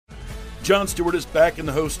Jon Stewart is back in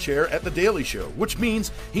the host chair at The Daily Show, which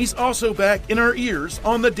means he's also back in our ears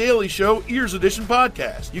on The Daily Show Ears Edition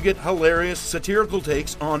podcast. You get hilarious, satirical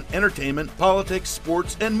takes on entertainment, politics,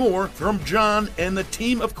 sports, and more from Jon and the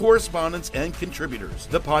team of correspondents and contributors.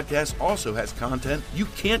 The podcast also has content you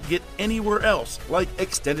can't get anywhere else, like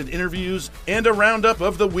extended interviews and a roundup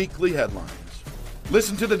of the weekly headlines.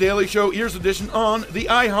 Listen to The Daily Show Ears Edition on the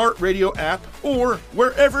iHeartRadio app or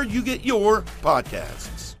wherever you get your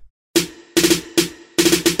podcasts.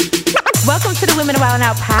 Welcome to the Women of Wild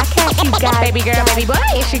Out podcast, you guys. Baby girl, baby boy,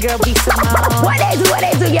 it's your girl, B. Simone. What they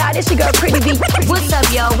do, y'all? This your girl, Pretty B. What's up,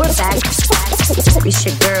 y'all? We're back. It's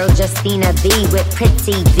your girl, Justina V, with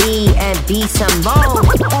Pretty V and B. Simone.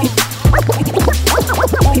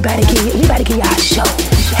 We better get y'all a show.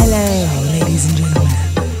 Hello, ladies and gentlemen.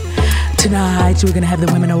 Tonight, we're going to have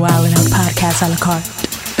the Women of Wild Out podcast a la carte.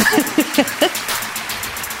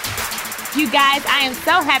 You guys, I am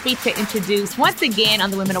so happy to introduce once again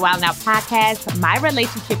on the Women of Wild Now podcast, my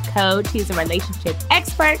relationship coach. He's a relationship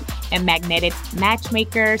expert and magnetic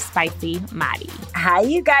matchmaker, Spicy Madi. Hi,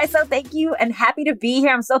 you guys. So thank you and happy to be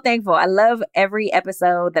here. I'm so thankful. I love every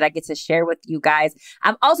episode that I get to share with you guys.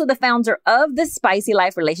 I'm also the founder of the Spicy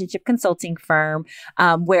Life relationship consulting firm,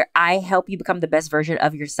 where I help you become the best version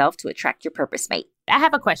of yourself to attract your purpose mate. I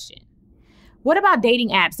have a question. What about dating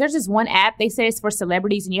apps? There's this one app, they say it's for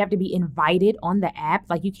celebrities and you have to be invited on the app.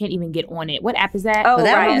 Like you can't even get on it. What app is that? Oh,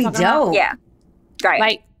 that Raya. would be dope. Yeah. Raya.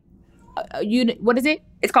 Like, what is it?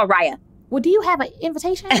 It's called Raya. Well, do you have an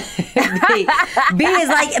invitation? B is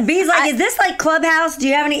like, is this like Clubhouse? Do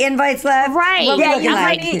you have any invites left? Right. What Yeah, we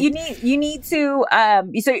looking like? you need to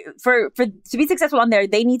so for to be successful on there,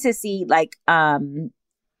 they need to see like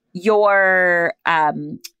your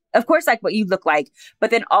of course, like what you look like,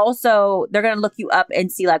 but then also they're going to look you up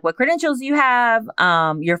and see like what credentials you have.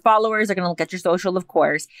 Your followers are going to look at your social, of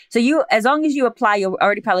course. So as long as you apply, you'll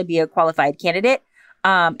already probably be a qualified candidate.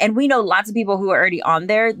 And we know lots of people who are already on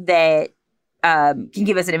there that can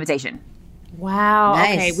give us an invitation. Wow.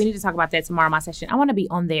 Nice. Okay. We need to talk about that tomorrow in my session. I want to be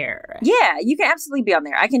on there. Yeah, you can absolutely be on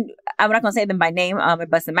there. I'm not going to say them by name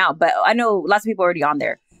and bust them out, but I know lots of people are already on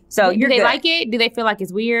there. So Do they good. like it? Do they feel like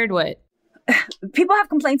it's weird? What? People have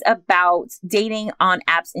complaints about dating on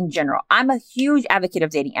apps in general. I'm a huge advocate of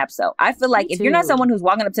dating apps, though. I feel like if you're not someone who's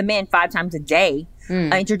walking up to men 5 times a day,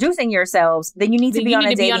 introducing yourselves, then you need to be on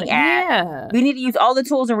a dating app. Yeah. We need to use all the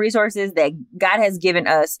tools and resources that God has given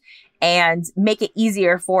us and make it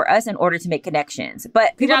easier for us in order to make connections.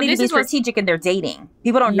 But people need to be strategic in their dating.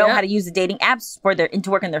 People don't know how to use the dating apps to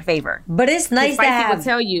work in their favor. But it's nice to have. Will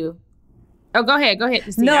tell you. Oh, go ahead,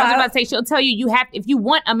 Christina. No, I was about to say, she'll tell you if you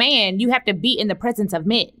want a man, you have to be in the presence of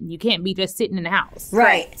men. You can't be just sitting in the house.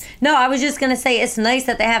 Right. No, I was just going to say it's nice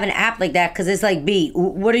that they have an app like that because it's like, B,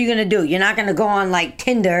 what are you going to do? You're not going to go on like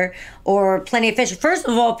Tinder or Plenty of Fish. First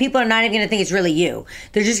of all, people are not even going to think it's really you.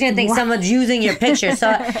 They're just going to think someone's using your picture. So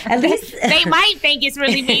at least... They might think it's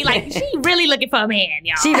really me. Like, she really looking for a man,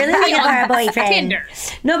 y'all. She really looking for a boyfriend. Tinder.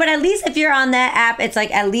 No, but at least if you're on that app, it's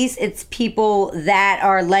like at least it's people that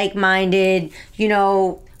are like-minded, you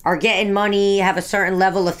know, are getting money, have a certain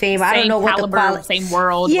level of fame. I don't know what the same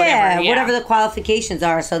world, whatever the qualifications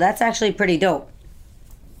are. So that's actually pretty dope.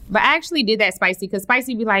 But I actually did that, Spicy, because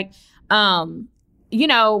Spicy be like, you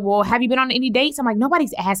know, well, have you been on any dates? I'm like,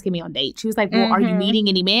 nobody's asking me on dates. She was like, well, are you meeting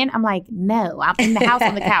any men? I'm like, no, I'm in the house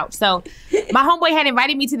on the couch. So my homeboy had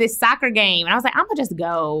invited me to this soccer game. And I was like, I'm going to just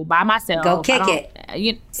go by myself. Go kick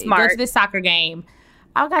it. Smart. Go to this soccer game.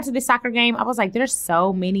 I got to this soccer game. I was like, there's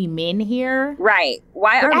so many men here. Right.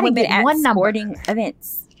 Why are women at sporting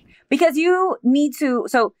events? Because you need to.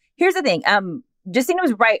 So here's the thing. Justina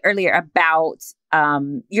was right earlier about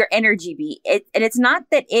your energy beat. It's not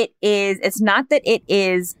that it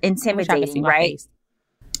is intimidating, right?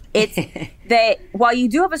 It's that while you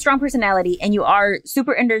do have a strong personality and you are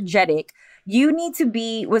super energetic, you need to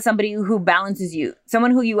be with somebody who balances you, someone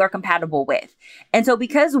who you are compatible with. And so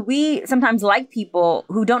because we sometimes like people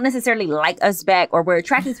who don't necessarily like us back, or we're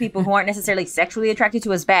attracted to people who aren't necessarily sexually attracted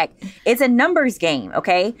to us back, it's a numbers game,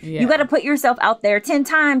 okay? Yeah. You got to put yourself out there 10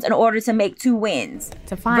 times in order to make 2 wins.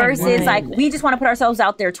 To find versus one. Like we just want to put ourselves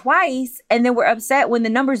out there twice and then we're upset when the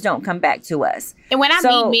numbers don't come back to us. And when I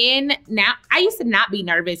meet men, now, I used to not be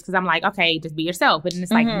nervous because I'm like, okay, just be yourself. But then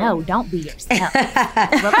it's like, no, don't be yourself. Be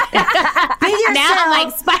yourself. Now I'm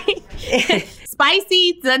like,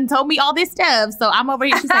 Spicy done told me all this stuff. So I'm over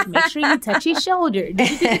here. She's like, make sure you touch his shoulder.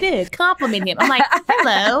 Compliment him. I'm like,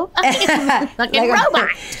 hello. Like a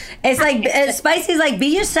robot. It's like Spicy's like,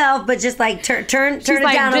 be yourself, but just like turn it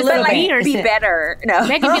like, down a little bit. Be better. No.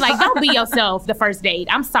 Megan be like, don't be yourself the first date.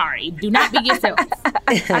 I'm sorry. Do not be yourself.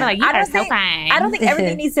 I'm like, you are so fine. I don't think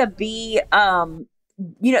everything needs to be,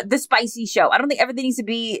 the Spicy show. I don't think everything needs to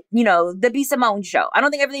be, the B. Simone show. I don't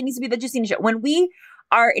think everything needs to be the Justine show. When we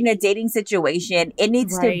are in a dating situation, it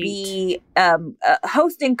needs to be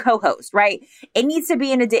host and co-host, right? It needs to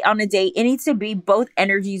be on a date. It needs to be both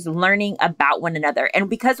energies learning about one another. And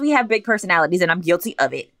because we have big personalities, and I'm guilty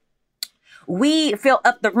of it, we fill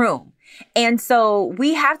up the room. And so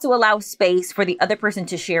we have to allow space for the other person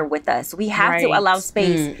to share with us. We have to allow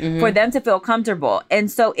space for them to feel comfortable.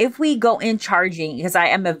 And so if we go in charging, because I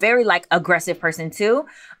am a very aggressive person too,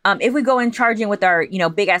 if we go in charging with our,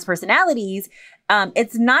 big ass personalities,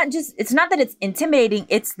 it's not that it's intimidating.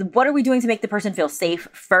 It's what are we doing to make the person feel safe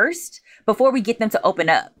first before we get them to open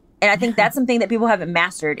up? And I think that's something that people haven't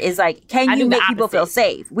mastered is can you make people feel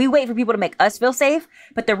safe? We wait for people to make us feel safe,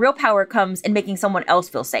 but the real power comes in making someone else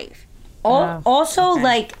feel safe. Also,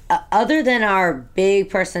 other than our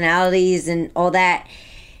big personalities and all that,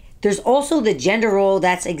 there's also the gender role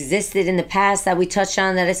that's existed in the past that we touched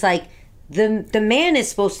on, that it's like the man is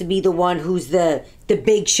supposed to be the one who's the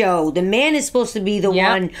big show. The man is supposed to be the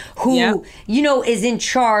one who, is in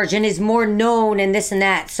charge and is more known and this and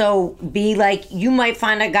that. So you might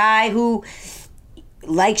find a guy who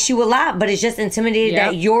likes you a lot, but is just intimidated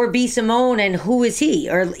that you're B. Simone, and who is he?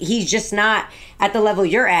 Or he's just not at the level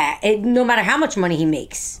you're at, no matter how much money he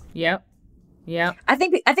makes. Yep. I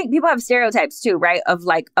think people have stereotypes too, right? Of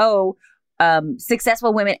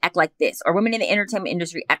successful women act like this, or women in the entertainment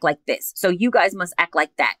industry act like this. So you guys must act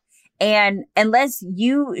like that. And unless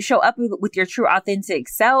you show up with your true authentic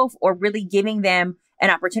self, or really giving them an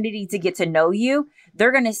opportunity to get to know you,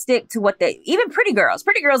 they're going to stick to what even pretty girls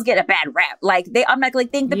get a bad rap. They automatically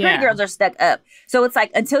think the pretty girls are stuck up. So it's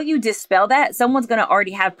until you dispel that, someone's going to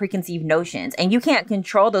already have preconceived notions, and you can't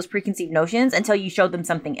control those preconceived notions until you show them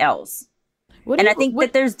something else. I think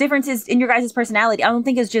that there's differences in your guys' personality. I don't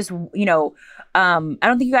think it's just, I don't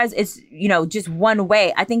think you guys, it's, just one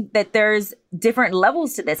way. I think that there's different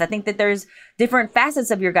levels to this. I think that there's different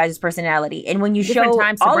facets of your guys' personality. And when you show all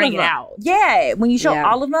of them, when you show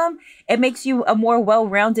all of them, it makes you a more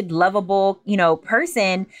well-rounded, lovable,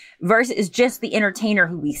 person versus just the entertainer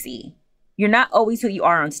who we see. You're not always who you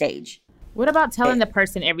are on stage. What about telling the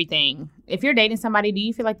person everything? If you're dating somebody, do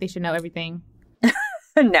you feel like they should know everything?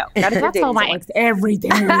 No, not if I told my ex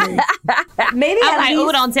everything. Maybe I'm like,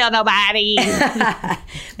 don't tell nobody.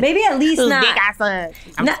 Maybe at least not. Big ass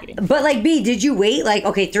I'm just kidding. But B, did you wait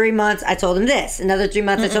 3 months? I told him this. Another 3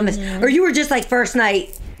 months, I told him this. Or you were just first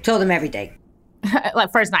night, told him everything.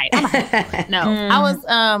 First night. No, I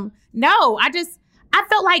was. No, I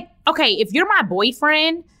felt like, okay, if you're my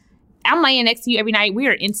boyfriend, I'm laying next to you every night. We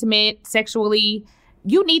are intimate sexually.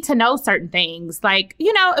 You need to know certain things.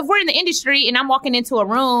 If we're in the industry and I'm walking into a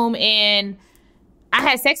room and I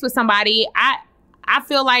had sex with somebody, I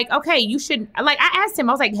feel like, okay, you should, I asked him,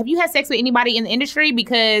 I was like, have you had sex with anybody in the industry?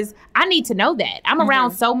 Because I need to know that. I'm around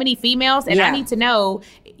so many females, and I need to know,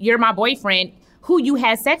 you're my boyfriend, who you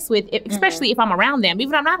had sex with, especially if I'm around them.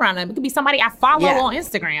 Even if I'm not around them, it could be somebody I follow on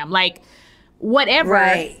Instagram. Whatever.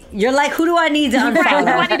 Right. You're like, who do I need to unfollow? Who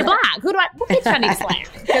do I need to block? What bitch I need to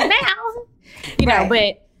slap? Because now...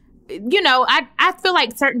 but, I feel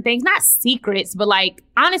like certain things, not secrets, but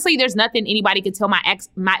honestly, there's nothing anybody could tell my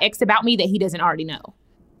ex about me that he doesn't already know.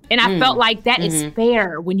 And I felt like that is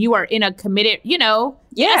fair when you are in a committed, a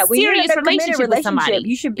serious relationship with somebody.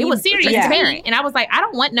 You should be. It was serious to me. And I was like, I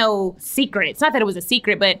don't want no secrets. Not that it was a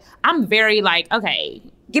secret, but I'm very okay.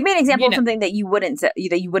 Give me an example of something that you wouldn't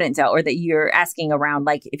tell, or that you're asking around,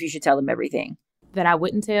 if you should tell them everything. That I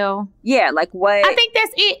wouldn't tell? Yeah, what? I think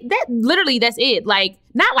that's it. That's it.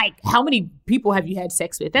 Not how many people have you had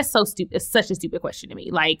sex with? That's so stupid. It's such a stupid question to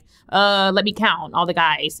me. Let me count all the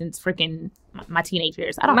guys since freaking my teenage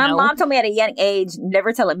years. I don't know. My mom told me at a young age,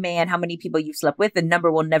 never tell a man how many people you've slept with. The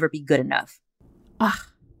number will never be good enough.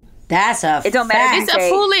 That's a It don't matter. It's a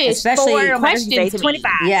foolish question to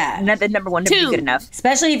 25. Me. Yeah. The number will never be good enough.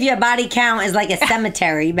 Especially if your body count is like a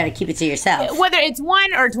cemetery. You better keep it to yourself. Whether it's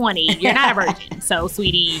 1 or 20, you're not a virgin. So,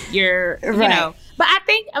 sweetie, you're, But I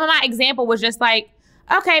think my example was just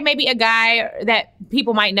okay, maybe a guy that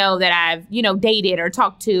people might know that I've, dated or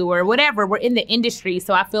talked to or whatever. We're in the industry.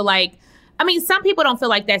 So I feel like, some people don't feel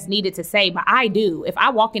like that's needed to say, but I do. If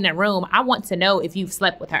I walk in a room, I want to know if you've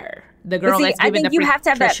slept with her. the girl that's I giving think you have to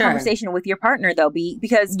have that conversation with your partner though, B,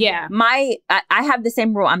 because I have the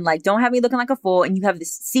same rule. I'm like, don't have me looking like a fool. And you have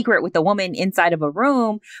this secret with a woman inside of a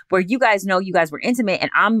room where you guys know you guys were intimate and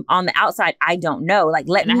I'm on the outside. I don't know. Like,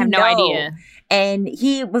 let me know. I have no idea. And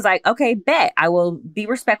he was like, okay, bet. I will be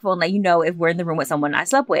respectful and let you know if we're in the room with someone I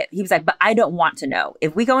slept with. He was like, but I don't want to know.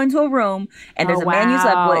 If we go into a room and there's a man you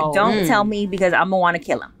slept with, don't tell me because I'm going to want to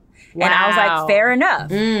kill him. Wow. And I was like, fair enough,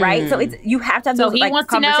 right? So you have to have those like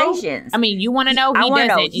conversations. To know, I mean, you want to know, he doesn't.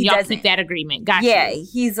 Know. He y'all doesn't. Keep that agreement. Gotcha. Yeah,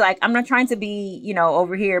 he's like, I'm not trying to be,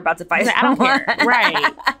 over here about to fight. I don't care.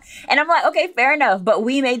 Right. And I'm like, okay, fair enough. But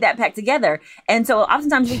we made that pact together. And so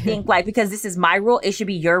oftentimes we think like, because this is my rule, it should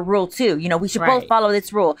be your rule too. We should both follow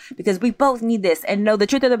this rule because we both need this. And no, the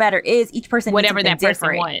truth of the matter is each person whatever needs that person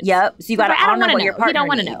different. wants. Yep. So you got to honor what your partner You don't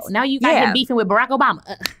want to know. Now you got him beefing with Barack Obama.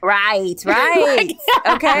 Right.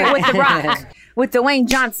 Okay. With The Rock. With Dwayne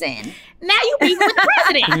Johnson. Now you beefing with the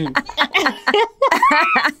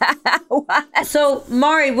president. So,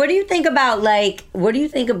 Mari, what do you think about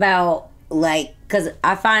because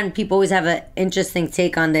I find people always have an interesting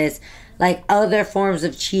take on this, like other forms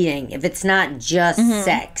of cheating, if it's not just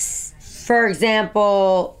sex. For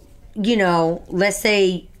example, let's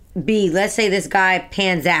say this guy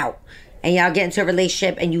pans out and y'all get into a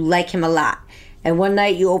relationship and you like him a lot. And one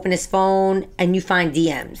night you open his phone and you find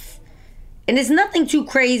DMs. And it's nothing too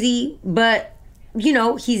crazy, but,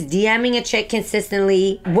 he's DMing a chick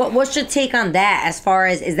consistently. What's your take on that as far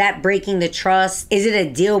as, is that breaking the trust? Is it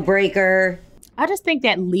a deal breaker? I just think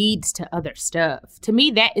that leads to other stuff. To me,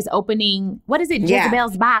 that is opening, what is it,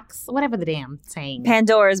 Jezebel's box? Whatever the damn saying.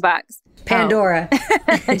 Pandora's box. Pandora.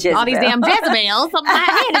 All these damn Jezebels.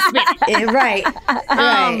 My head is spinning. Right.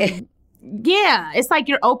 Right. Yeah, it's like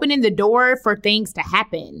you're opening the door for things to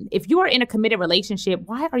happen. If you are in a committed relationship,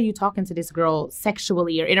 why are you talking to this girl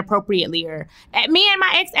sexually or inappropriately? Or me and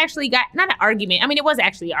my ex actually got, not an argument. I mean, it was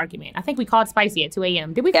actually an argument. I think we called Spicy at 2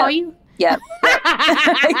 a.m. Did we call you? Yep.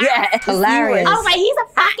 Yes. Hilarious. I was like, he's a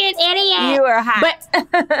fucking idiot. You were hot. But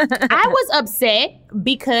I was upset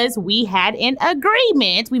because we had an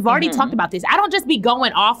agreement. We've already talked about this. I don't just be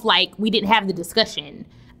going off like we didn't have the discussion.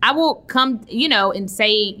 I will come, and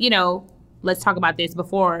say, let's talk about this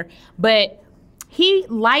before. But he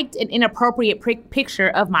liked an inappropriate picture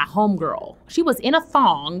of my homegirl. She was in a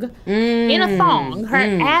thong.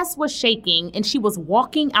 Her ass was shaking, and she was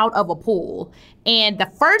walking out of a pool. And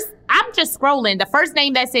I'm just scrolling. The first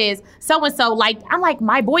name that says so-and-so, I'm like,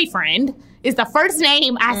 my boyfriend is the first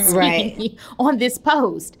name I see on this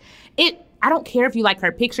post. I don't care if you like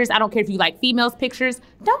her pictures. I don't care if you like females' pictures.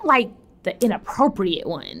 Don't like the inappropriate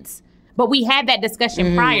ones. But we had that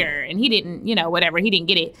discussion prior, and he didn't, whatever. He didn't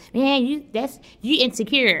get it. Man, you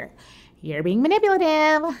insecure. You're being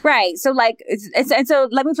manipulative. Right. So, and so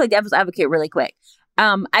let me play devil's advocate really quick.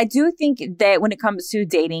 I do think that when it comes to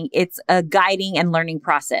dating, it's a guiding and learning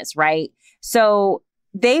process, right? So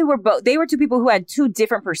they were two people who had two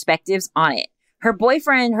different perspectives on it. Her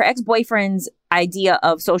ex-boyfriend's idea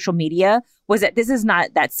of social media was that this is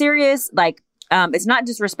not that serious. It's not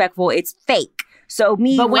disrespectful. It's fake. So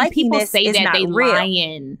but when people this say is that, not they real.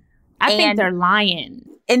 lying. I think they're lying.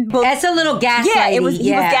 That's a little gaslighting. Yeah, he was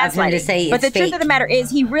gaslighting. But the truth of the matter is,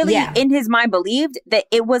 he really, in his mind, believed that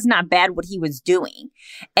it was not bad what he was doing.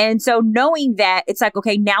 And so knowing that, it's like,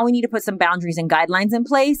 okay, now we need to put some boundaries and guidelines in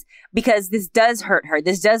place because this does hurt her.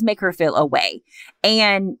 This does make her feel away.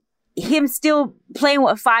 And him still playing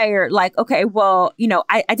with fire, like, okay, well,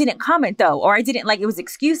 I didn't comment though, or I didn't, it was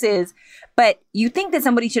excuses. But you think that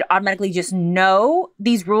somebody should automatically just know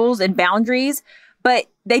these rules and boundaries, but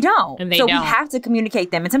they don't. We have to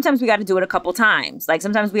communicate them. And sometimes we got to do it a couple times.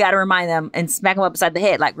 Sometimes we got to remind them and smack them upside the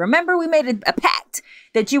head. Remember we made a pact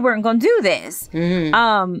that you weren't going to do this.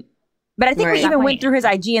 But I think we even went through his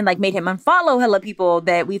IG and made him unfollow hella people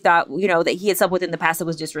that we thought, that he had slept with in the past that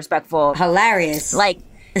was disrespectful. Hilarious.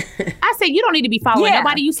 I said, you don't need to be following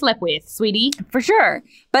nobody you slept with, sweetie. For sure.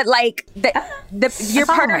 But your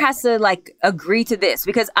partner has to agree to this,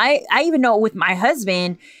 because I even know with my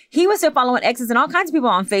husband, he was still following exes and all kinds of people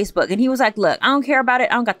on Facebook. And he was like, look, I don't care about it.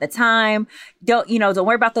 I don't got the time. Don't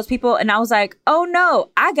worry about those people. And I was like, oh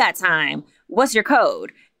no, I got time. What's your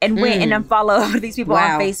code? And went and unfollowed these people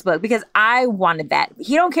on Facebook because I wanted that.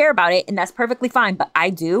 He don't care about it, and that's perfectly fine, but I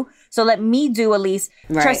do. So let me do at least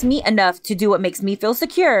trust me enough to do what makes me feel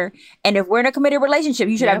secure. And if we're in a committed relationship,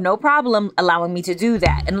 you should have no problem allowing me to do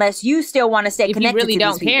that, unless you still want to stay connected to these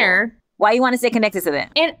people. If you really don't care. Why you want to stay connected to them?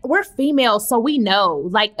 And we're females, so we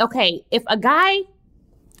know. Okay, if a guy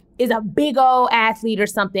is a big old athlete or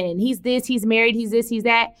something, and he's this, he's married, he's this, he's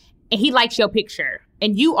that, and he likes your picture,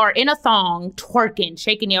 and you are in a thong twerking,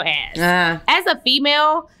 shaking your ass. As a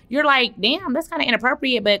female, you're like, damn, that's kind of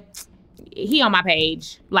inappropriate, but he on my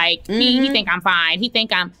page. Like, he think I'm fine. He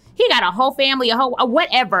got a whole family,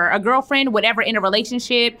 a girlfriend, whatever, in a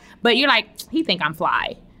relationship, but you're like, he think I'm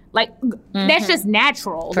fly. Like, that's just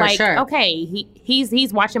natural. For sure. Okay,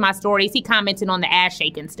 he's watching my stories. He commenting on the ass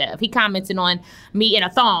shaking stuff. He commenting on me in a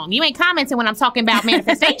thong. You ain't commenting when I'm talking about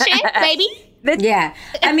manifestation, baby. Yeah.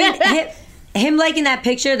 I mean, him liking that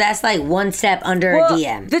picture, that's like one step under a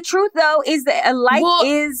DM. The truth, though, is that a like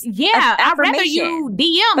is I'd rather you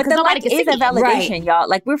DM, but the nobody like can is see a validation, y'all.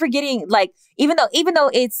 Like, we're forgetting, like, even though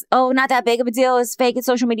it's not that big of a deal, it's fake, it's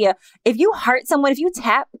social media. If you heart someone, if you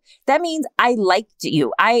tap, that means I liked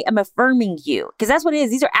you. I am affirming you, because that's what it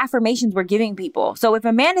is. These are affirmations we're giving people. So if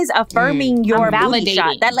a man is affirming your booty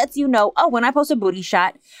shot, that lets you know, oh, when I post a booty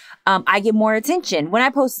shot, I get more attention. When I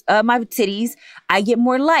post my titties, I get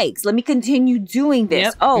more likes. Let me continue doing this.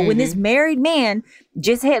 Yep. Oh, when this married man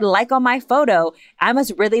just hit like on my photo, I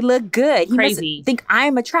must really look good. He must think I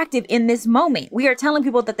am attractive in this moment. We are telling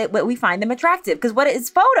people that we find them attractive, because what is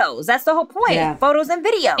photos? That's the whole point. Yeah. Photos and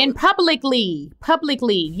videos. And publicly,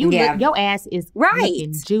 you look, your ass is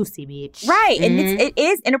looking juicy, bitch. Right. And it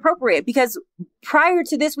is inappropriate, because prior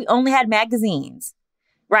to this, we only had magazines.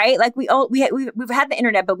 Right? Like, we've had the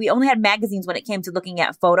internet, but we only had magazines when it came to looking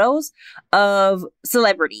at photos of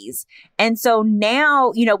celebrities. And so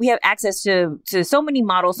now, we have access to so many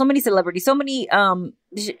models, so many celebrities, so many,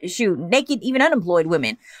 naked, even unemployed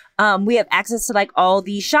women. We have access to like all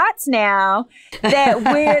these shots now that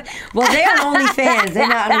we're... Well, they're OnlyFans. They're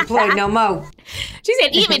not unemployed no more. She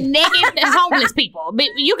said even naked homeless people. But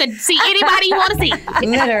you can see anybody you want to see.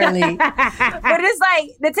 Literally. But it's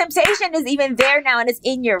like the temptation is even there now, and it's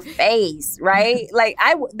in your face, right? Like,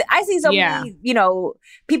 I see so many,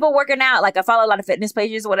 people working out. Like, I follow a lot of fitness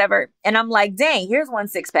pages, whatever. And I'm like, dang, here's one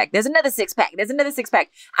 6-pack. There's another 6-pack. There's another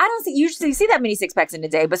 6-pack. I don't usually see that many 6-packs in a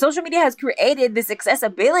day. But social media has created this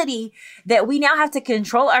accessibility that we now have to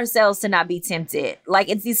control ourselves to not be tempted. Like,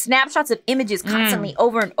 it's these snapshots of images constantly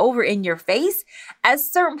over and over in your face. At a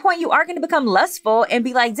certain point, you are going to become lustful and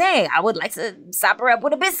be like, dang, I would like to sop her up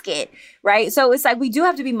with a biscuit, right? So it's like, we do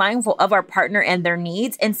have to be mindful of our partner and their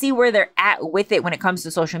needs and see where they're at with it when it comes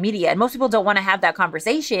to social media. And most people don't want to have that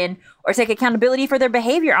conversation or take accountability for their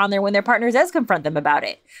behavior on there when their partner does confront them about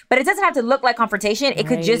it. But it doesn't have to look like confrontation. It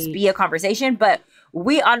could just be a conversation, but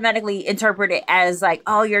we automatically interpret it as like,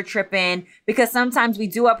 oh, you're tripping, because sometimes we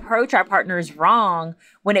do approach our partners wrong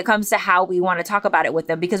when it comes to how we want to talk about it with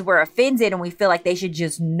them, because we're offended and we feel like they should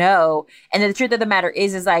just know. And the truth of the matter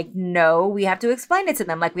is like, no, we have to explain it to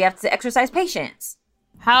them. Like, we have to exercise patience.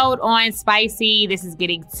 Hold on, Spicy. This is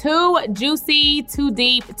getting too juicy, too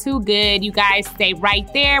deep, too good. You guys stay right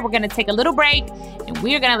there. We're going to take a little break, and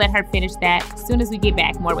we're going to let her finish that as soon as we get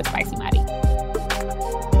back. More with Spicy Mari.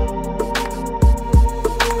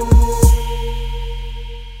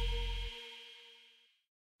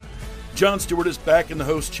 Jon Stewart is back in the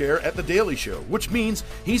host chair at The Daily Show, which means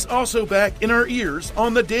he's also back in our ears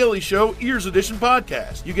on The Daily Show Ears Edition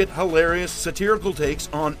podcast. You get hilarious, satirical takes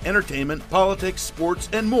on entertainment, politics, sports,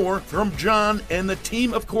 and more from Jon and the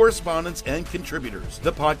team of correspondents and contributors.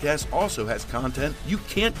 The podcast also has content you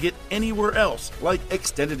can't get anywhere else, like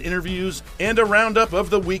extended interviews and a roundup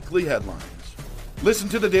of the weekly headlines. Listen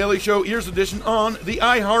to The Daily Show Ears Edition on the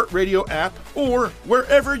iHeartRadio app or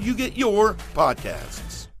wherever you get your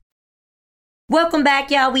podcasts. Welcome back,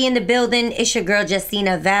 y'all. We in the building. It's your girl,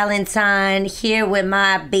 Justina Valentine, here with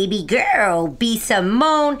my baby girl, B.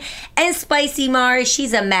 Simone, and Spicy Mari.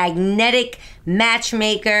 She's a magnetic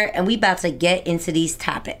matchmaker, and we about to get into these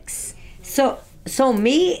topics. So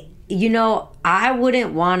me, I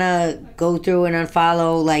wouldn't want to go through and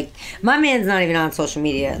unfollow, like, my man's not even on social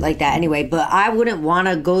media like that anyway, but I wouldn't want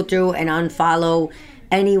to go through and unfollow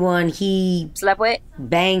anyone he slept with,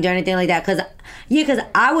 banged, or anything like that, because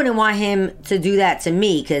I wouldn't want him to do that to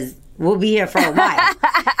me, because we'll be here for a while.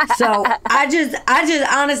 So I just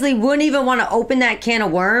honestly wouldn't even want to open that can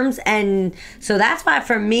of worms. And so that's why,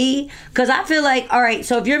 for me, because I feel like, all right,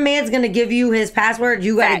 so if your man's gonna give you his password,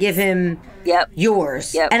 you got to give him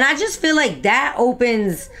yours. And I just feel like that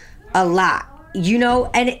opens a lot.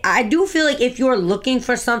 And I do feel like if you're looking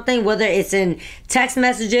for something, whether it's in text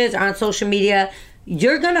messages or on social media,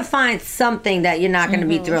 you're going to find something that you're not going to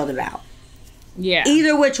be thrilled about. Yeah.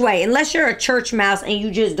 Either which way. Unless you're a church mouse and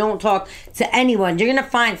you just don't talk to anyone, you're going to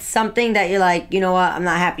find something that you're like, you know what, I'm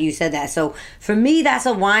not happy you said that. So for me, that's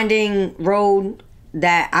a winding road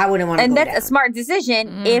that I wouldn't want to go down. And that's a smart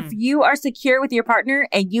decision. If you are secure with your partner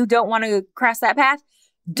and you don't want to cross that path,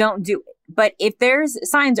 don't do it. But if there's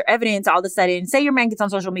signs or evidence all of a sudden, say your man gets on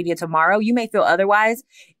social media tomorrow, you may feel otherwise.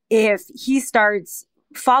 If he starts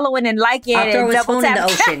following and liking I'll throw and his phone in the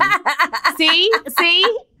ocean. See?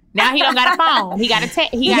 Now he don't got a phone. He got a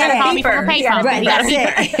call me from a payphone. Right, He got a that's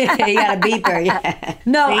beeper. it. He got a beeper. Yeah.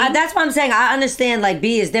 No, that's what I'm saying. I understand. Like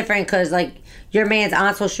B is different because like your man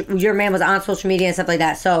was on social media and stuff like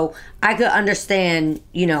that. So I could understand.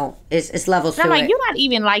 It's levels to I'm like, it. you're not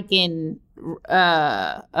even liking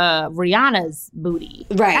Rihanna's booty.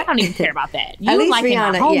 Right. I don't even care about that. You At least liking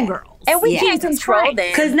Rihanna, homegirls. And we can't control them.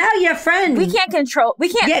 Because now your friend. We can't.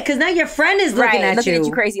 Yeah, because now your friend is looking at you.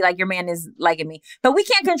 Crazy, like your man is liking me. But we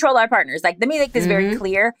can't control our partners. Like, let me make this very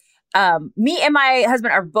clear. Me and my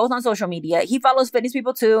husband are both on social media. He follows fitness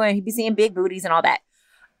people too, and he be seeing big booties and all that.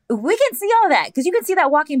 We can see all that because you can see that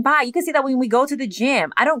walking by. You can see that when we go to the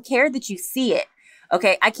gym. I don't care that you see it.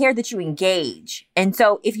 Okay, I care that you engage. And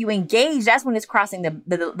so if you engage, that's when it's crossing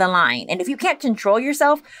the line. And if you can't control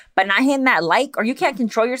yourself by not hitting that like, or you can't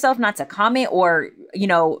control yourself not to comment or,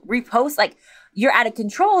 repost, like you're out of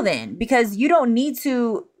control then, because you don't need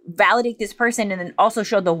to validate this person and then also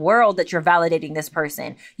show the world that you're validating this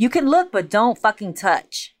person. You can look, but don't fucking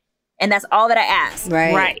touch. And that's all that I ask.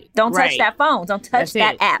 Right. Don't touch that phone. Don't touch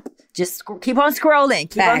that app. Just keep on scrolling.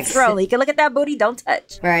 Keep on scrolling. You can look at that booty. Don't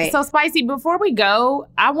touch. Right. So, Spicy, before we go,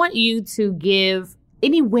 I want you to give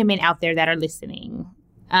any women out there that are listening,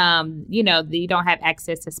 you don't have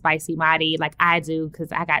access to Spicy Mighty like I do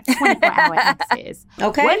because I got 24-hour access.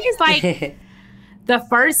 Okay. What is like the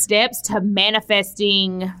first steps to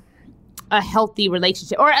manifesting a healthy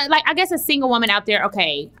relationship? Or like, I guess a single woman out there,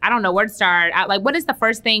 okay, I don't know where to start. What is the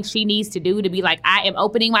first thing she needs to do to be like, I am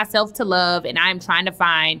opening myself to love and I'm trying to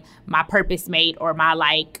find my purpose mate or my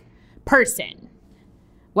like person?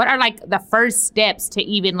 What are like the first steps to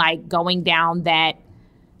even like going down that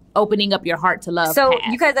opening up your heart to love So path,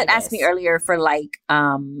 you guys had asked me earlier for like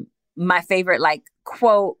my favorite like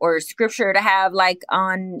quote or scripture to have like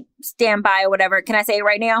on standby or whatever. Can I say it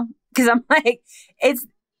right now? Because I'm like, we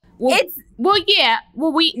ended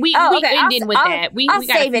with that. We got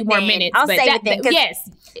a few more minutes. I'll save it then. Yes,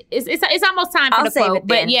 it's almost time for the quote.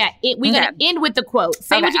 But yeah, we're gonna end with the quote.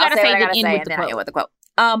 Say what you gotta say, then end with the quote.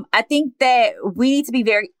 I think that we need to be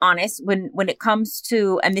very honest when it comes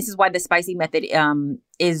to, and this is why the Spicy method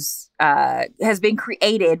has been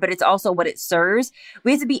created, but it's also what it serves.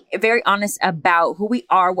 We have to be very honest about who we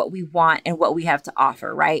are, what we want, and what we have to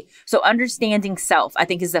offer, right? So understanding self, I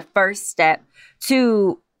think, is the first step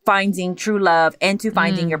to finding true love and to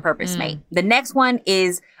finding your purpose mate. The next one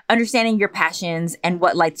is understanding your passions and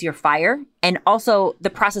what lights your fire, and also the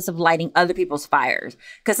process of lighting other people's fires.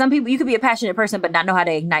 Because some people, you could be a passionate person, but not know how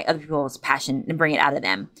to ignite other people's passion and bring it out of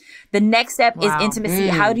them. The next step is intimacy.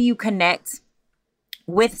 How do you connect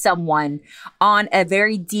with someone on a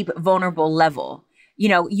very deep, vulnerable level?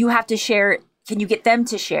 You have to share. Can you get them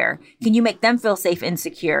to share? Can you make them feel safe and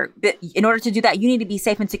secure? But in order to do that, you need to be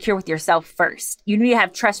safe and secure with yourself first. You need to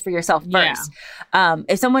have trust for yourself first.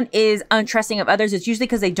 If someone is untrusting of others, it's usually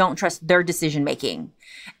because they don't trust their decision making.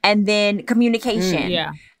 And then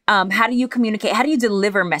communication. How do you communicate? How do you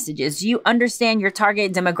deliver messages? Do you understand your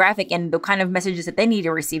target demographic and the kind of messages that they need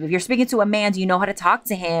to receive? If you're speaking to a man, do you know how to talk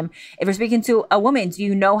to him? If you're speaking to a woman, do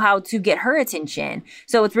you know how to get her attention?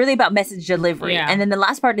 So it's really about message delivery. And then the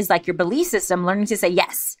last part is like your belief system, learning to say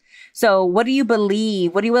yes. So what do you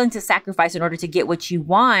believe? What are you willing to sacrifice in order to get what you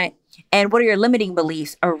want? And what are your limiting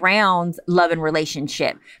beliefs around love and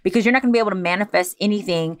relationship? Because you're not going to be able to manifest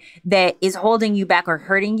anything that is holding you back or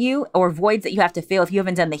hurting you, or voids that you have to fill if you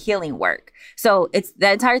haven't done the healing work. So it's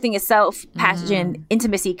the entire thing is self, passion,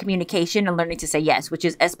 intimacy, communication, and learning to say yes, which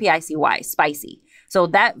is SPICY, spicy. So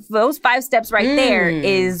those 5 steps right there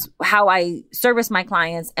is how I service my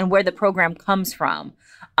clients and where the program comes from.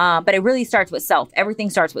 But it really starts with self. Everything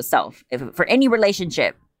starts with self. For any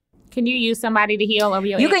relationship. Can you use somebody to heal over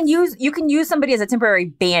your You can use somebody as a temporary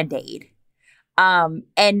Band-Aid.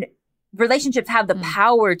 And relationships have the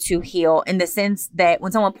power to heal in the sense that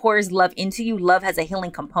when someone pours love into you, love has a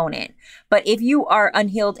healing component. But if you are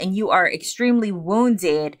unhealed and you are extremely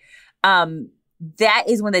wounded, that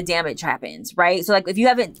is when the damage happens, right? So like if you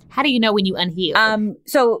haven't... How do you know when you unhealed?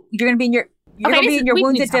 So you're going to be in your... You're going to be in your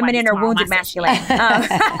wounded feminine or wounded masculine.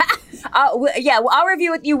 I'll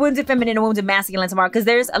review with you wounded feminine and wounded masculine tomorrow, because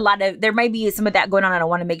there might be some of that going on, and I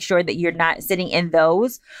want to make sure that you're not sitting in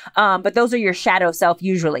those. But those are your shadow self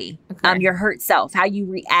usually, your hurt self, how you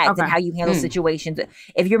react and how you handle situations.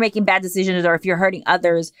 If you're making bad decisions or if you're hurting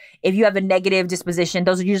others, if you have a negative disposition,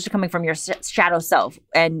 those are usually coming from your shadow self.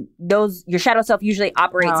 And your shadow self usually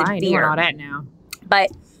operates in fear. I ain't doing all that now.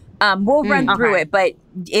 But We'll run through it, but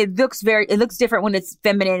it looks different when it's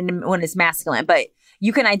feminine and when it's masculine. But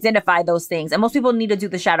you can identify those things. And most people need to do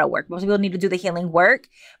the shadow work. Most people need to do the healing work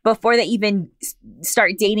before they even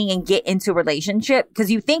start dating and get into a relationship. Because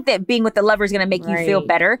you think that being with the lover is going to make you feel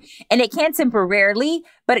better. And it can temporarily,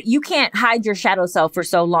 but you can't hide your shadow self for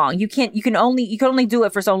so long. You can only do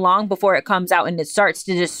it for so long before it comes out and it starts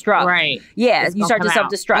to destruct. Right. Yeah. You start to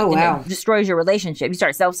self-destruct and it destroys your relationship. You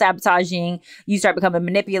start self-sabotaging. You start becoming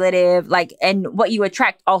manipulative. And what you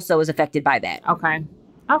attract also is affected by that.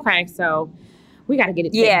 Okay. So we got to get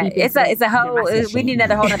it. Yeah, it's a whole. We need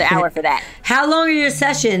another hour for that. How long are your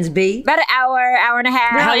sessions, B? About an hour and a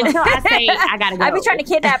half. No, until I say I gotta go. I'll be trying to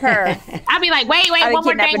kidnap her. I'll be like, wait, one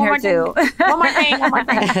more thing. I'll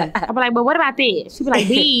be like, but what about this? She'll be like,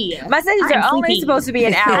 B. My sessions are only supposed to be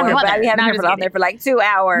an hour, but we have her on there for like 2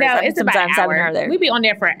 hours. No, it's about an hour. There. We be on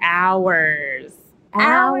there for hours.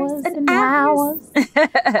 Hours and hours.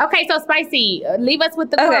 Okay, so Spicy, leave us with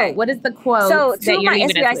the quote. What is the quote? So to my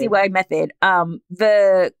SBICY method,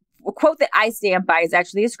 the quote that I stand by is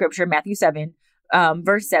actually a scripture, Matthew 7,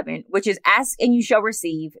 verse 7, which is, ask and you shall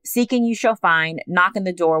receive, seek and you shall find, knock and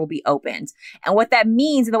the door will be opened. And what that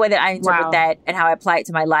means, and the way that I interpret that and how I apply it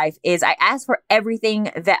to my life, is I ask for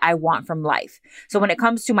everything that I want from life. So when it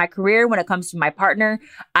comes to my career, when it comes to my partner,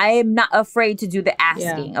 I am not afraid to do the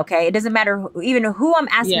asking. Okay, it doesn't matter even who I'm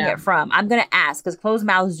asking it from. I'm gonna ask, because closed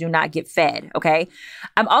mouths do not get fed. Okay,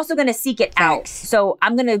 I'm also gonna seek it out. So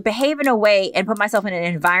I'm gonna behave in a way and put myself in an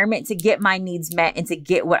environment to get my needs met and to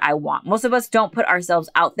get what I want. Most of us don't put ourselves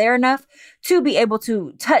out there enough to be able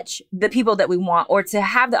to touch the people that we want or to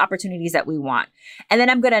have the opportunities that we want. And then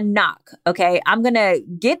I'm going to knock. Okay. I'm going to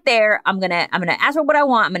get there. I'm going to ask for what I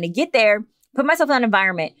want. I'm going to get there, put myself in an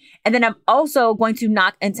environment. And then I'm also going to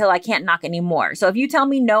knock until I can't knock anymore. So if you tell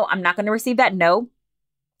me no, I'm not going to receive that no.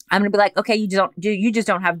 I'm going to be like, okay, you just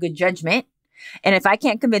don't have good judgment. And if I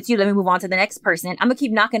can't convince you, let me move on to the next person. I'm going to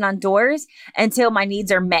keep knocking on doors until my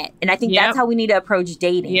needs are met. And I think that's how we need to approach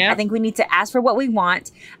dating. I think we need to ask for what we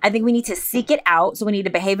want. I think we need to seek it out. So we need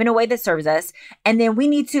to behave in a way that serves us. And then we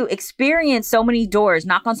need to experience so many doors,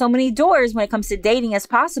 knock on so many doors when it comes to dating as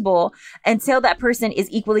possible until that person is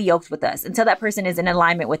equally yoked with us, until that person is in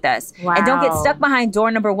alignment with us. Wow. And don't get stuck behind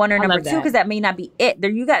door number 1 or number 2, because that may not be it.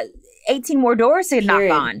 There, you got 18 more doors to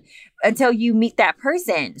knock on until you meet that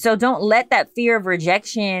person. So don't let that fear of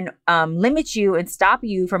rejection limit you and stop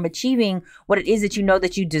you from achieving what it is that you know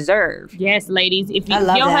that you deserve. Yes, ladies. If your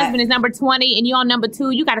husband is number 20 and you're on number 2,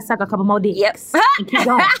 you got to suck a couple more dicks. Yep. And keep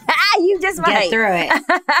going. You just might. Get through it.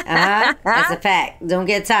 That's a fact. Don't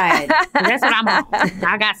get tired. That's what I'm on.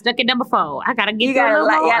 I got stuck at number 4. I got to get through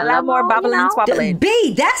a lot more bubbling and squabbling.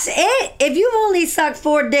 B, that's it. If you've only sucked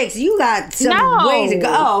 4 dicks, you got some ways to go.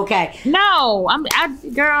 Oh, okay. No.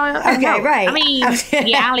 Girl. Okay, right. I mean,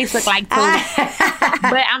 I only took like 2.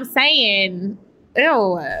 But I'm saying,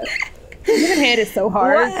 ew. Giving head is so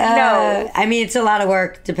hard. No. I mean, it's a lot of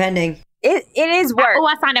work, depending. It is work.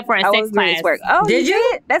 I signed up for a sex class. Work. Oh, did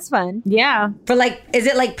you? That's fun. Yeah. For is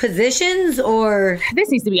it like positions or?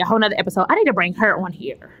 This needs to be a whole nother episode. I need to bring her on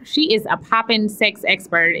here. She is a poppin' sex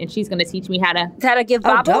expert, and she's going to teach me how to give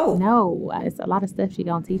bobble. Oh, no, it's a lot of stuff she's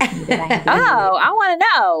going to teach me that I can do. I want to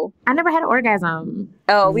know. I never had an orgasm.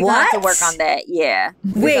 Oh, we're going to have to work on that. Yeah.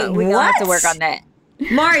 Wait, we're going to have to work on that.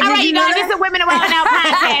 Mari, all right, you guys, it's the Women Around Now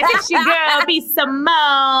podcast. It's your girl, B.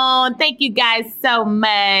 Simone. Thank you guys so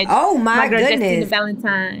much. Oh, my girl, goodness. Justina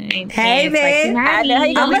Valentine. Hey, babe.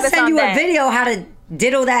 I'm going to send you a video how to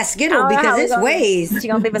diddle that skittle because it's ways. She's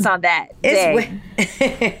going to leave us on that. It's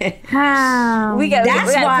we gotta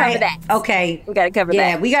cover that. Okay. We got to cover that.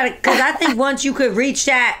 Yeah, we got to, because I think once you could reach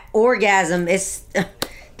that orgasm, it's...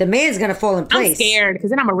 The man's gonna fall in place. I'm scared because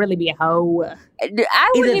then I'm gonna really be a hoe. Either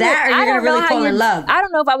that or you're gonna really fall in love. I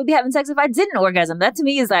don't know if I would be having sex if I didn't orgasm. That to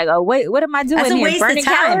me is like, oh wait, what am I doing That's here? A waste burning of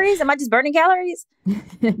time. Calories? Am I just burning calories?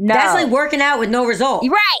 No. That's like working out with no result.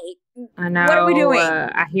 Right. I know. What are we doing?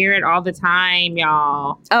 I hear it all the time,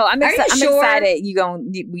 y'all. Oh, I'm excited. You gonna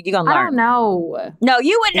learn. I don't know. No,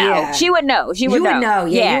 you would know. Yeah. She would know. She would you know. Would know.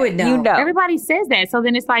 Yeah, you would know. You know. Everybody says that. So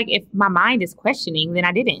then it's like if my mind is questioning, then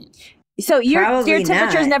I didn't. So your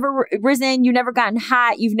temperature's never risen. You've never gotten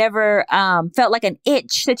hot. You've never felt like an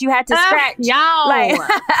itch that you had to scratch. Y'all. Like,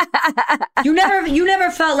 you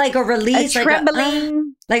never felt like a release, a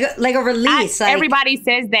trembling. Like a release. Everybody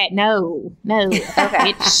says that. No.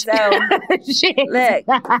 Okay. So look,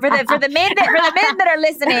 for the men that are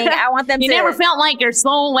listening, I want them you to. You never felt like your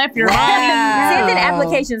soul left your body. Send in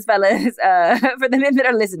applications, fellas, for the men that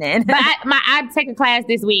are listening. But I take a class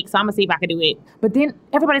this week, so I'm gonna see if I can do it. But then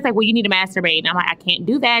everybody's like, "Well, you need to masturbate," and I'm like, "I can't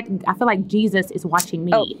do that. I feel like Jesus is watching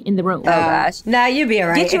me in the room." Oh gosh, nah, you'll be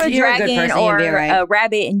alright. Get you a dragon or a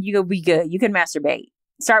rabbit, and you'll be good. You can masturbate.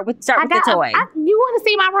 Start with the toy. You want to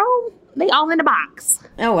see my room? They all in the box.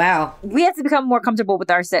 Oh wow. We have to become more comfortable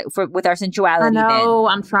with our sensuality. I know.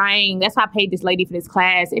 Then. I'm trying. That's why I paid this lady for this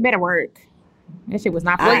class. It better work. That shit was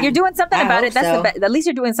not. Well, you're doing something about it. That's at least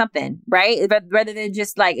you're doing something, right? But rather than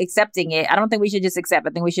just like accepting it, I don't think we should just accept.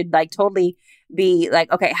 I think we should like totally be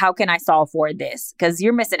like, okay, how can I solve for this? Because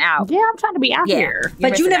you're missing out. Yeah, I'm trying to be out here.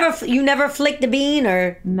 But you never flicked the bean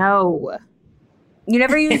or no. You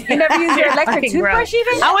never use your electric toothbrush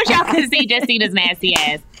even? I wish y'all could see Justina's nasty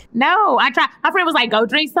ass. No, I tried. My friend was like, go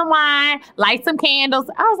drink some wine, light some candles.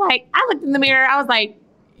 I was like, I looked in the mirror. I was like,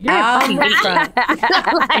 you're funny. We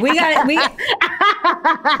got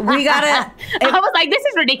it. I was like, this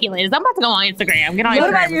is ridiculous. I'm about to go on Instagram. Get on Instagram. What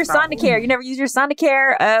about your Sonicare? You never used your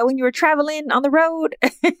Sonicare when you were traveling on the road?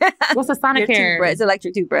 What's a Sonicare? It's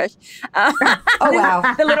electric toothbrush. Oh,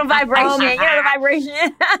 wow. The little vibration. You know the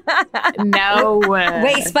vibration? No.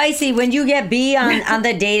 Wait, Spicy, when you get B on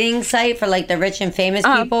the dating site for like the rich and famous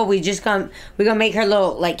people, we're gonna make her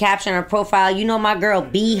little like caption her profile. You know my girl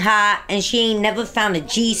B hot and she ain't never found a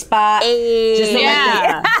G spot. Just so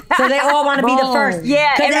they all want to be the first.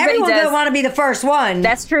 Yeah, because everyone does want to be the first one.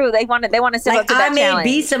 That's true. They want to step up to that challenge. I made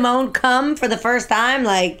B Simone come for the first time.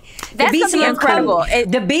 Like that's gonna be incredible.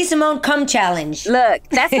 The B Simone come challenge. Look,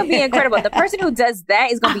 that's gonna be incredible. The person who does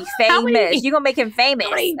that is gonna be famous. You're gonna make him famous.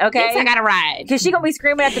 Okay, I gotta ride because she's gonna be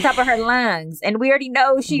screaming at the top of her lungs, and we already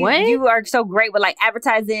know you are so great with like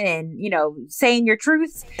advertising and saying your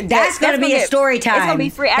truth. That's gonna be a story time. It's gonna be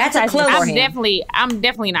free advertising. That's a close. I'm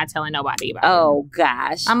definitely not telling nobody about it. Oh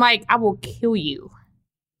gosh, I'm like, I will kill you.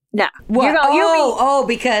 No. What?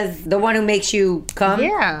 Because the one who makes you come?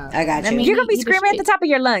 Yeah. I got you. You're going to be screaming at the top of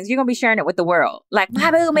your lungs. You're going to be sharing it with the world. Like,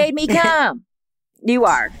 my boo made me come. You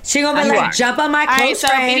are. She going to be like, jump on my close friends. So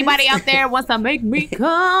if anybody out there wants to make me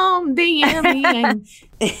come, DM me.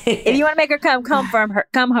 If you want to make her come for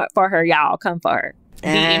her, y'all. Come for her.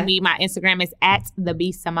 DM me. My Instagram is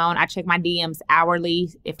 @TheBeastSimone. I check my DMs hourly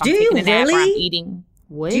if I'm taking a nap or I'm eating.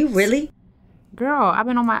 What? Do you really? Girl, I've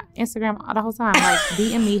been on my Instagram the whole time. Like,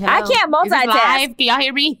 DM me. Hello. I can't multitask. Can y'all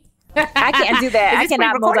hear me? I can't do that. I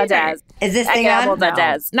cannot multitask. Is this thing on?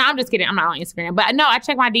 Multitask. No, I'm just kidding. I'm not on Instagram. But no, I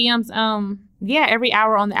check my DMs. Every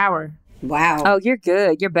hour on the hour. Wow. Oh, you're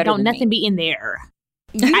good. You're better. Don't nothing be in there.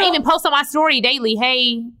 I even post on my story daily.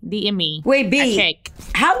 Hey, DM me. Wait, B. I check.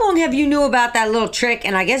 How long have you knew about that little trick?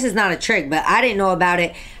 And I guess it's not a trick, but I didn't know about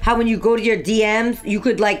it. How when you go to your DMs, you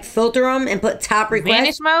could like filter them and put top requests.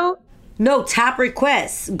 Vanish mode? No, top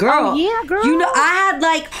requests. Girl. Oh, yeah, girl. I had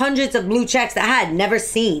like hundreds of blue checks that I had never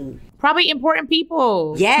seen. Probably important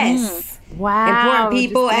people. Yes. Wow. Important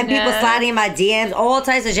people and people sliding in my DMs, all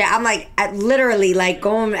types of shit. I'm like, literally like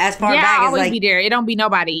going as far back I'll as always like. be there. It don't be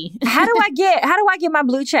nobody. How do I get my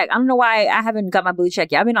blue check? I don't know why I haven't got my blue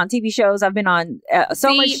check yet. I've been on TV shows. I've been on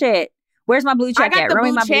much shit. Where's my blue check at? Run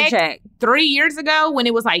me my blue check. 3 years ago when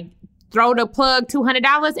it was like, throw the plug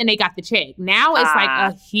 $200 and they got the check. Now it's like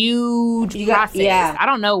a huge process. I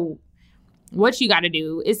don't know what you got to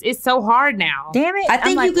do. It's so hard now. Damn it! I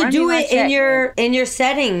think you could do it in your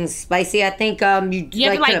settings, Spicy. I think you have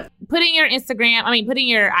to put in your Instagram. I mean, put in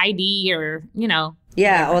your ID or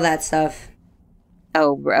Yeah, all that stuff.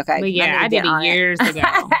 Oh, okay. But yeah, I did it years ago.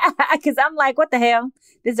 Because I'm like, what the hell?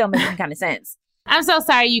 This don't make any kind of sense. I'm so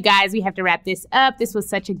sorry, you guys. We have to wrap this up. This was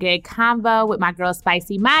such a good convo with my girl,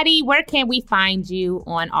 Spicy Madi. Where can we find you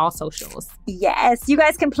on all socials? Yes, you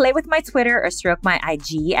guys can play with my Twitter or stroke my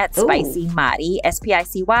IG at Spicy Madi,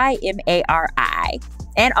 SPICYMARI.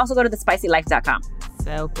 And also go to thespicylife.com.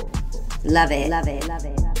 So cool. Love it. Love it. Love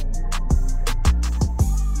it. Love it.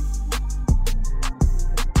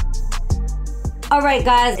 All right,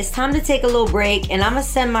 guys, it's time to take a little break, and I'm going to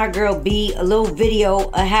send my girl B a little video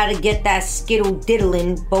of how to get that skittle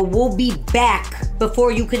diddling, but we'll be back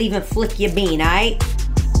before you could even flick your bean, all right?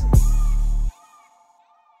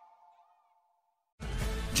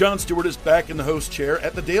 Jon Stewart is back in the host chair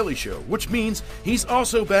at The Daily Show, which means he's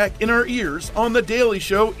also back in our ears on The Daily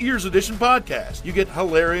Show Ears Edition podcast. You get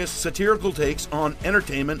hilarious satirical takes on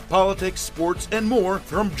entertainment, politics, sports, and more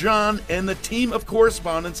from Jon and the team of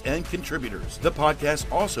correspondents and contributors. The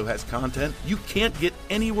podcast also has content you can't get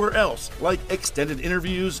anywhere else, like extended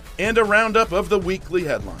interviews and a roundup of the weekly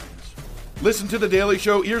headlines. Listen to The Daily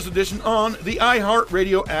Show Ears Edition on the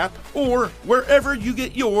iHeartRadio app or wherever you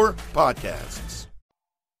get your podcasts.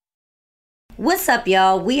 What's up,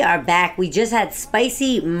 y'all? We are back. We just had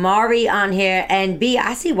Spicy Mari on here. And B,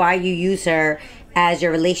 I see why you use her as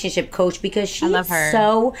your relationship coach, because she's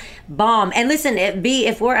so bomb. And listen,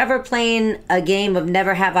 if we're ever playing a game of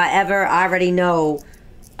Never Have I Ever, I already know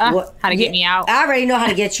how to get me out. I already know how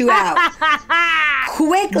to get you out.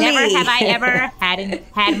 Quickly. Never have I ever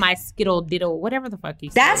had my skittle diddle, whatever the fuck you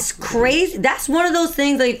say. That's crazy. That's one of those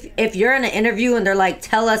things, like, if you're in an interview and they're like,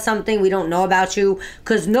 tell us something we don't know about you,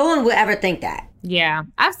 because no one would ever think that. Yeah.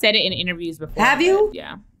 I've said it in interviews before. Have you?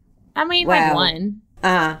 Yeah. I mean, like one.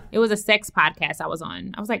 It was a sex podcast I was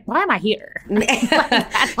on. I was like, why am I here?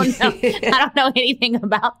 I don't know anything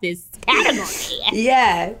about this category.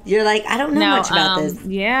 Yeah. You're like, I don't know much about this.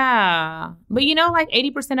 Yeah. But you know, like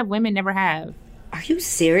 80% of women never have. Are you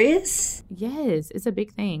serious? Yes. It's a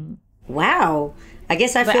big thing. Wow. I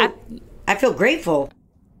guess I feel grateful.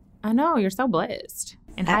 I know. You're so blessed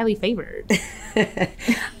and highly favored.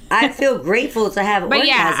 I feel grateful to have But orgasms.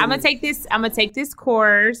 yeah, I'm gonna take this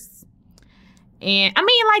course. And I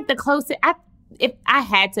mean, like, the closest, if I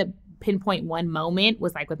had to pinpoint one moment,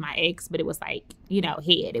 was like with my ex, but it was like, you know,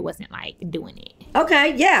 head. It wasn't like doing it.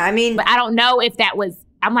 Okay, yeah, I mean. But I don't know if that was,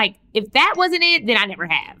 I'm like, if that wasn't it, then I never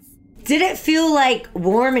have. Did it feel like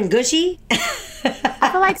warm and gushy? I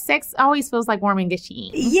feel like sex always feels like warm and gushy.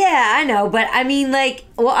 Yeah, I know. But I mean, like,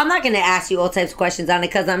 well, I'm not going to ask you all types of questions on it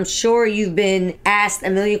because I'm sure you've been asked a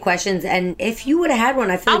million questions. And if you would have had one,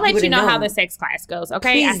 I feel I'll like let you know known. how the sex class goes,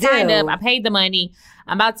 okay? Please I signed do. up. I paid the money.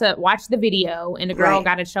 I'm about to watch the video, and the girl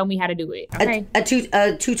got to show me how to do it, okay? A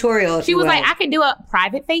tutorial, if She you was will. like, I can do a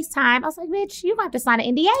private FaceTime. I was like, bitch, you have to sign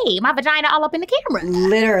an NDA. My vagina all up in the camera.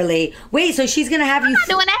 Literally. Wait, so she's going to have you... I'm not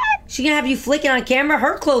doing that. She's going to have you flicking on camera?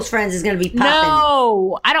 Her close friends is going to be popping.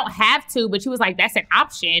 No, I don't have to, but she was like, that's an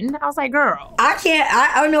option. I was like, girl. I can't...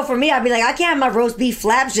 I don't know, for me, I'd be like, I can't have my roast beef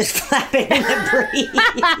flaps just flapping in the breeze.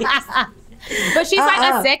 But she's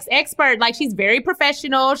like a sex expert. Like, she's very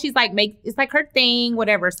professional. She's like, it's like her thing,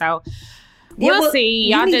 whatever. So we'll see.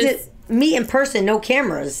 Y'all just meet in person, no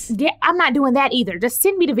cameras. Yeah, I'm not doing that either. Just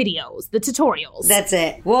send me the videos, the tutorials. That's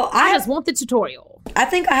it. Well, I just want the tutorial. I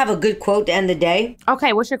think I have a good quote to end the day.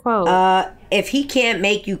 Okay, what's your quote? If he can't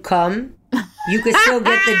make you come, you can still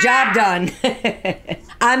get the job done.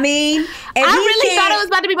 I mean, I really thought it was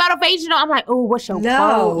about to be motivational. I'm like, oh, what's your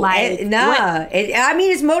quote? Like, I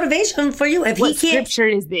mean, it's motivation for you. What scripture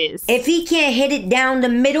is this? If he can't hit it down the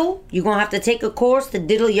middle, you're going to have to take a course to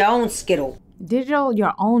diddle your own skittle. Diddle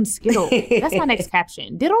your own skittle. That's my next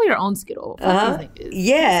caption. Diddle your own skittle.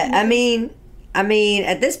 Yeah, I mean,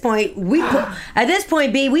 at this point,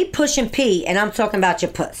 B, we push and pee, and I'm talking about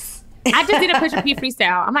your puss. I just did a push and pee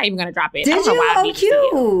freestyle. I'm not even gonna drop it. Did you? Oh,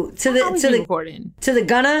 cute. To the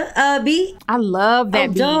Gunna beat. I love that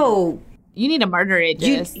beat. Dope. You need to murder it.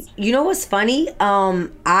 Just you know what's funny?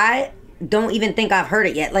 I don't even think I've heard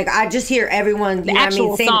it yet. Like, I just hear everyone the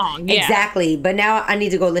actual song. Yeah. Exactly. But now I need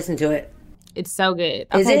to go listen to it. It's so good.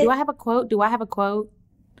 Okay, do I have a quote?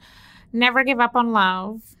 Never give up on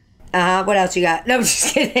love. What else you got? No, I'm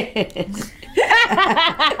just kidding.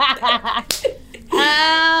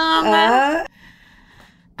 I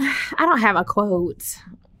don't have a quote.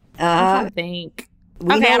 I'm trying to think.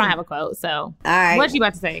 I don't have a quote, so. All right. What you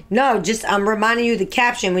about to say? No, just I'm reminding you the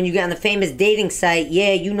caption when you get on the famous dating site.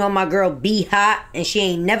 Yeah, you know my girl be hot and she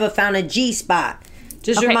ain't never found a G-spot.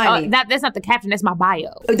 Just remind me. That's not the caption, that's my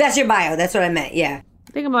bio. Oh, that's your bio. That's what I meant, yeah.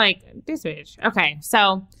 I think I'm like, this bitch. Okay,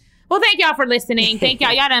 so, well, thank y'all for listening. Thank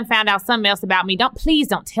y'all. Y'all done found out something else about me. Please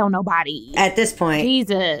don't tell nobody. At this point.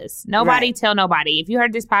 Jesus. Nobody tell nobody. If you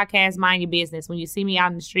heard this podcast, mind your business. When you see me out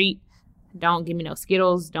in the street, don't give me no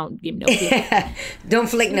Skittles. Don't give me no Skittles. Don't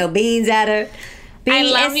flick no beans at her. I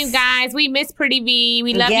love you guys. We miss Pretty V.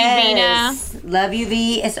 We love you, Vina. Love you,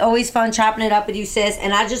 V. It's always fun chopping it up with you, sis.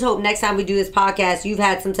 And I just hope next time we do this podcast, you've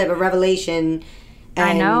had some type of revelation.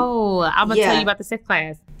 I know. I'm going to tell you about the sex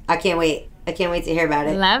class. I can't wait. I can't wait to hear about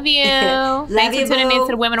it. Love you. Thanks for tuning in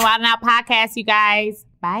to the Women of Wild 'N Out podcast, you guys.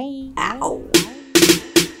 Bye. Ow.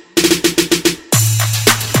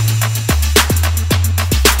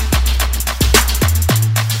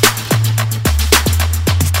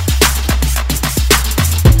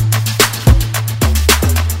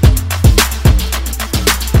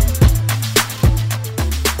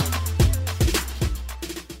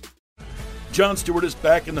 Jon Stewart is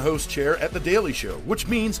back in the host chair at The Daily Show, which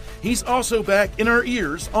means he's also back in our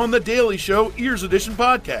ears on The Daily Show Ears Edition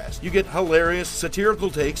podcast. You get hilarious,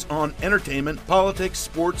 satirical takes on entertainment, politics,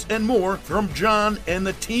 sports, and more from Jon and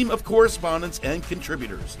the team of correspondents and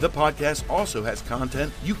contributors. The podcast also has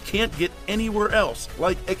content you can't get anywhere else,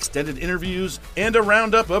 like extended interviews and a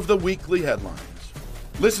roundup of the weekly headlines.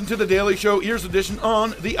 Listen to The Daily Show Ears Edition on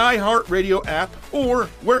the iHeartRadio app or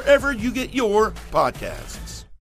wherever you get your podcasts.